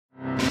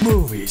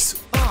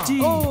Movies,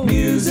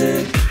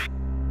 music.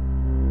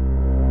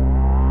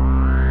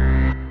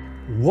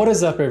 What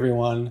is up,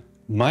 everyone?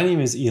 My name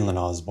is Elon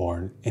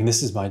Osborne, and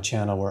this is my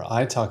channel where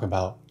I talk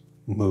about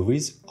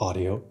movies,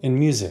 audio, and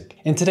music.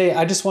 And today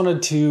I just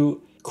wanted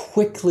to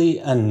quickly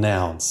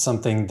announce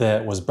something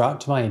that was brought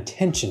to my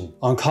attention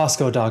on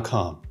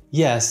Costco.com.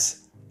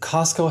 Yes,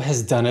 Costco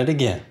has done it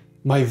again.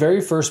 My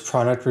very first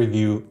product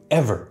review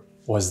ever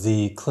was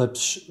the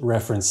Klipsch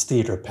reference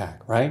theater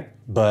pack, right?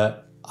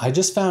 But I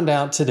just found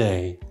out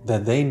today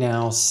that they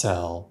now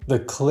sell the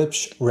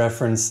Klipsch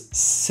reference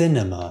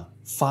Cinema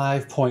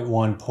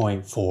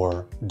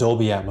 5.1.4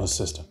 Dolby Atmos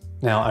system.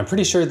 Now, I'm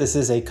pretty sure this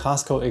is a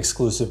Costco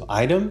exclusive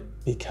item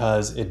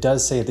because it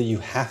does say that you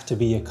have to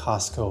be a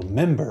Costco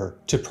member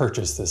to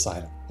purchase this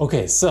item.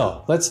 Okay,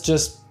 so let's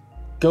just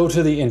go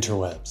to the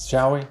interwebs,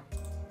 shall we? All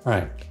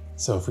right,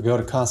 so if we go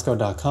to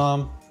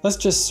Costco.com, let's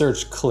just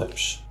search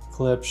Klipsch.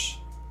 Klipsch.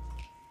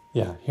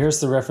 Yeah, here's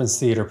the reference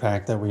theater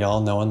pack that we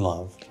all know and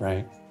love,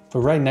 right? But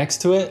right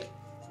next to it,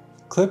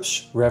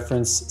 Klipsch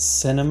reference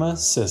Cinema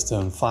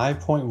System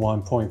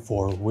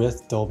 5.1.4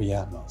 with Dolby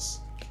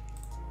Atmos.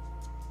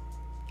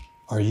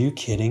 Are you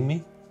kidding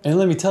me? And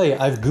let me tell you,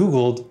 I've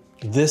Googled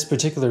this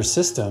particular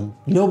system.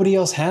 Nobody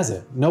else has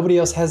it. Nobody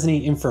else has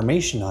any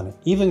information on it.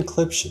 Even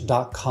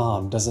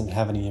Klipsch.com doesn't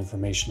have any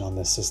information on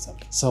this system.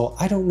 So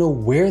I don't know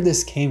where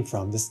this came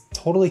from. This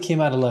totally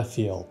came out of left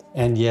field.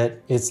 And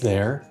yet it's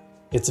there.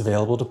 It's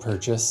available to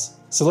purchase.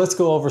 So let's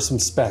go over some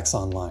specs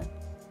online.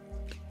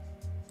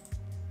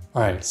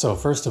 All right, so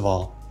first of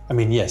all, I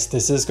mean, yes,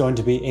 this is going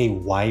to be a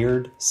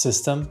wired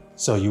system,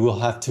 so you will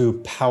have to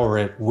power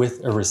it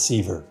with a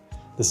receiver.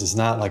 This is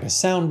not like a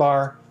sound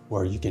bar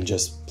where you can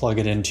just plug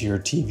it into your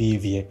TV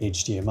via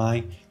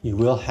HDMI. You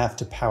will have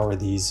to power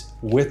these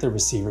with a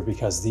receiver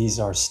because these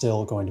are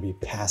still going to be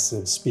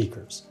passive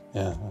speakers.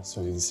 Yeah,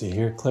 so you can see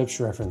here,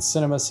 Klipsch reference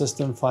Cinema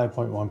System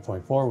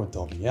 5.1.4 with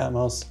Dolby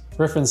Atmos.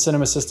 Reference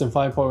Cinema System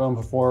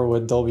 5.1.4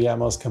 with Dolby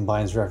Atmos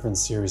combines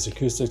reference series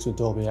acoustics with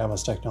Dolby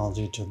Atmos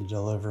technology to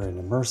deliver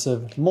an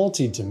immersive,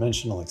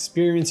 multi-dimensional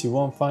experience you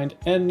won't find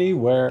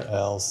anywhere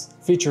else.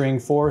 Featuring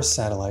 4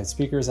 satellite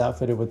speakers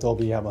outfitted with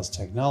Dolby Atmos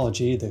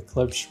technology, the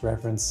Klipsch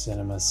reference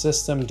Cinema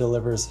System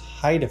delivers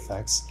height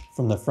effects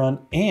from the front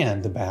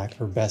and the back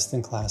for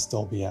best-in-class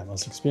Dolby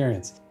Atmos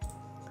experience.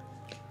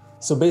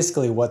 So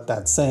basically what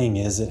that's saying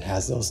is it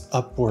has those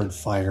upward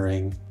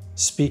firing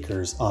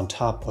speakers on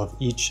top of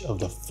each of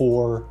the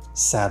 4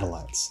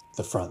 satellites.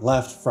 The front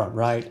left, front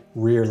right,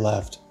 rear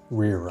left,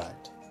 rear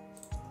right.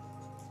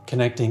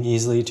 Connecting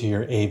easily to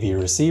your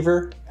AV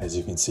receiver. As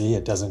you can see,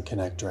 it doesn't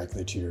connect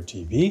directly to your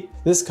TV.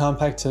 This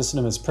compact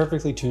system is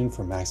perfectly tuned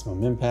for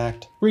maximum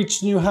impact.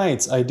 Reach new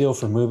heights, ideal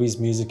for movies,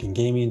 music, and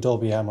gaming.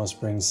 Dolby Atmos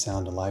brings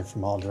sound to life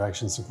from all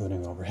directions,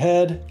 including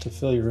overhead, to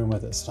fill your room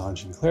with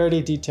astonishing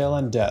clarity, detail,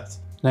 and depth.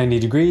 90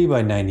 degree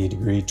by 90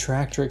 degree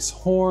Tractrix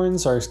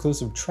horns. Our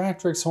exclusive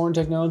Tractrix horn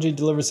technology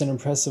delivers an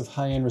impressive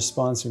high-end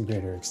response and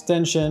greater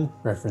extension.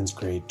 Reference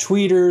grade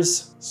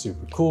tweeters,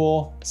 super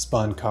cool.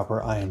 Spun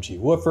copper IMG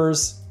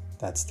woofers.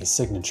 That's the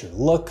signature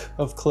look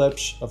of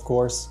Klipsch, of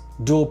course.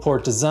 Dual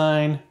port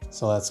design,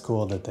 so that's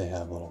cool that they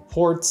have little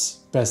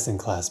ports. Best in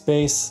class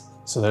bass.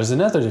 So there's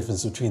another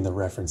difference between the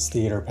reference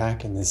theater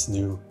pack and this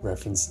new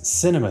reference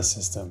cinema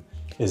system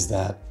is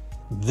that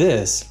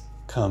this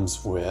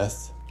comes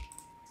with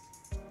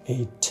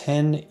a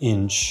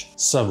 10-inch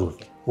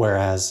subwoofer,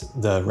 whereas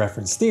the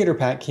reference theater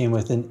pack came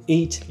with an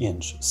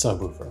 8-inch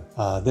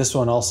subwoofer. This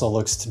one also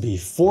looks to be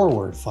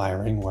forward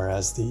firing,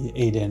 whereas the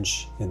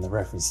 8-inch in the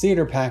reference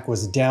theater pack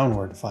was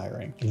downward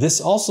firing. This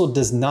also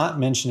does not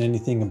mention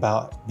anything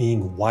about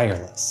being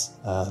wireless.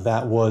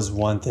 That was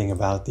one thing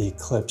about the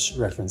Klipsch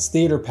reference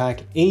theater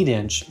pack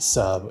 8-inch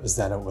sub is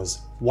that it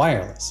was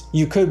wireless.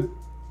 You could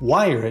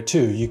wire it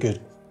too. You could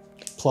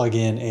plug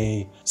in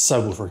a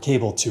subwoofer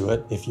cable to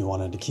it if you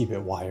wanted to keep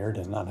it wired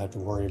and not have to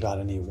worry about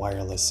any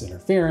wireless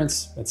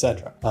interference,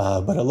 etc.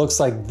 But it looks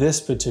like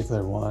this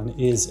particular one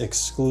is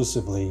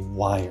exclusively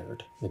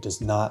wired. It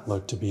does not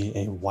look to be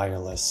a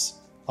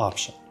wireless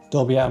option.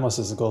 Dolby Atmos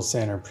is a gold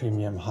standard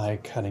premium high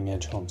cutting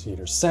edge home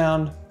theater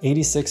sound,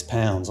 86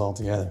 pounds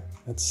altogether.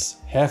 That's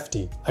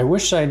hefty. I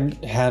wish I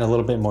had a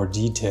little bit more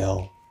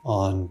detail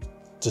on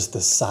just the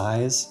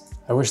size.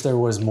 I wish there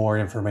was more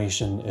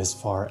information as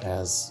far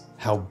as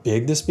how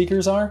big the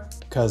speakers are,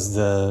 because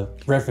the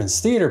reference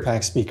theater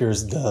pack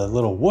speakers, the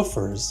little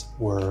woofers,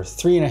 were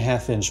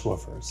 3.5-inch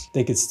woofers.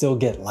 They could still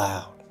get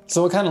loud.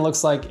 So it kind of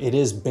looks like it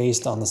is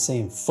based on the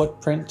same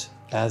footprint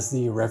as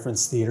the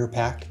reference theater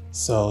pack.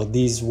 So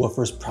these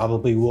woofers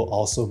probably will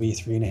also be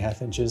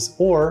 3.5 inches,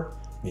 or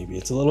maybe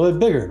it's a little bit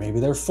bigger.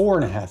 Maybe they're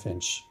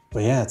 4.5-inch.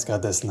 But yeah, it's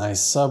got this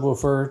nice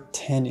subwoofer,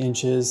 10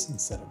 inches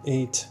instead of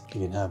 8.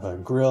 You can have a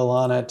grill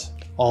on it.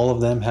 All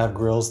of them have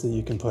grills that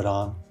you can put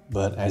on.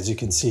 But as you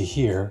can see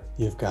here,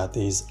 you've got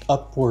these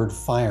upward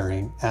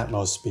firing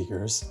Atmos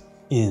speakers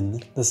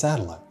in the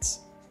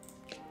satellites.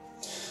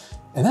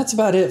 And that's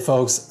about it,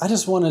 folks. I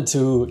just wanted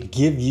to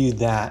give you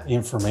that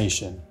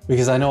information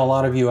because I know a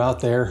lot of you out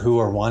there who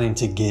are wanting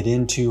to get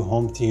into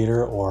home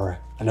theater or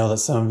I know that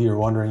some of you are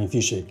wondering if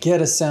you should get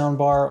a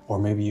soundbar or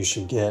maybe you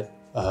should get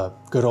a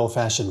good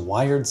old-fashioned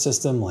wired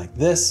system like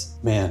this.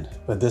 Man,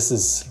 but this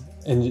is,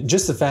 and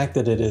just the fact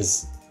that it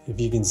is, if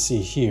you can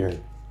see here,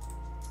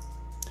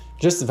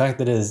 just the fact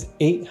that it is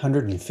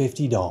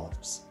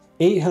 $850.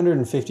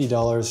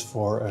 $850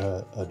 for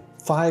a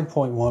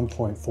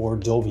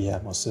 5.1.4 Dolby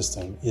Atmos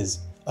system is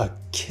a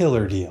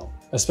killer deal,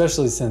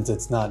 especially since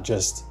it's not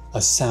just a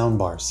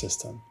soundbar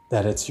system,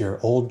 that it's your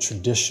old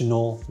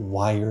traditional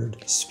wired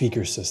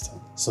speaker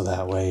system. So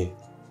that way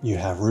you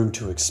have room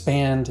to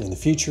expand in the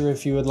future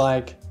if you would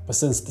like. But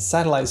since the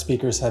satellite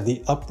speakers have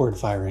the upward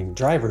firing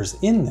drivers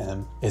in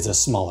them, it's a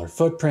smaller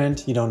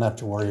footprint. You don't have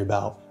to worry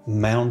about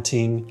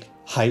mounting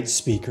height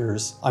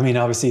speakers. I mean,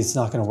 obviously it's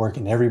not going to work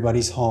in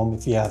everybody's home.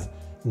 If you have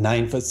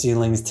 9-foot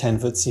ceilings,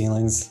 10-foot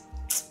ceilings,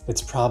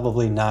 it's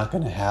probably not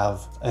going to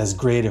have as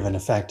great of an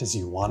effect as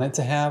you want it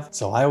to have.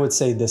 So I would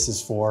say this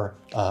is for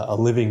a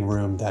living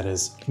room that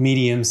is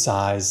medium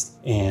sized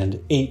and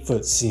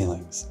 8-foot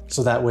ceilings.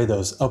 So that way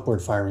those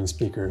upward firing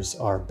speakers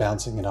are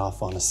bouncing it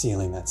off on a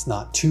ceiling that's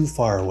not too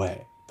far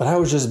away. But I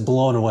was just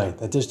blown away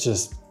that this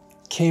just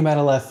came out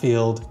of left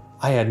field.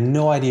 I had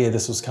no idea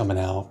this was coming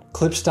out.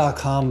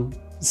 Klipsch.com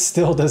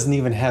still doesn't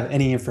even have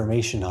any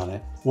information on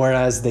it,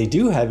 whereas they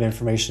do have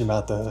information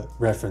about the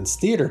reference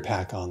theater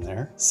pack on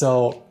there.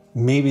 So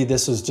maybe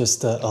this was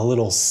just a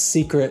little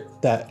secret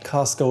that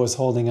Costco was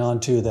holding on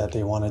to that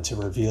they wanted to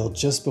reveal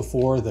just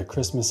before the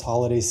Christmas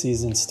holiday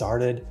season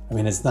started. I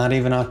mean, it's not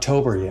even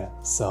October yet,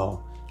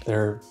 so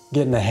they're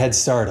getting a head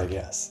start, I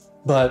guess.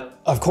 But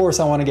of course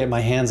I want to get my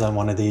hands on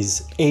one of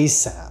these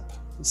ASAP,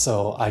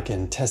 so I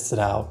can test it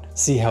out,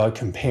 see how it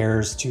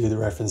compares to the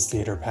reference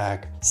theater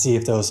pack, see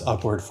if those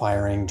upward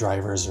firing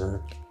drivers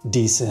are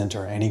decent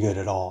or any good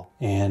at all,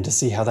 and to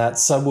see how that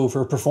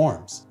subwoofer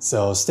performs.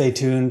 So stay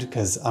tuned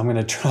because I'm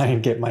gonna try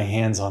and get my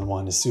hands on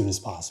one as soon as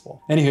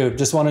possible. Anywho,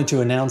 just wanted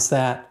to announce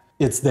that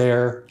it's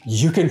there.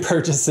 You can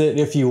purchase it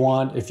if you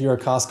want, if you're a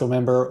Costco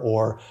member,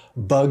 or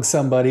bug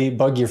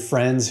your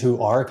friends who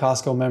are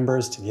Costco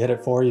members to get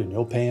it for you and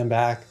you'll pay them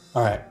back.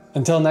 All right.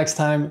 Until next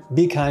time,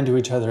 be kind to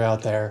each other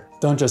out there.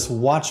 Don't just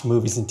watch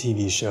movies and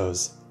TV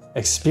shows,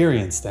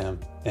 experience them,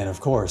 and of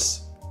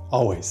course,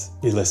 always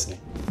be listening.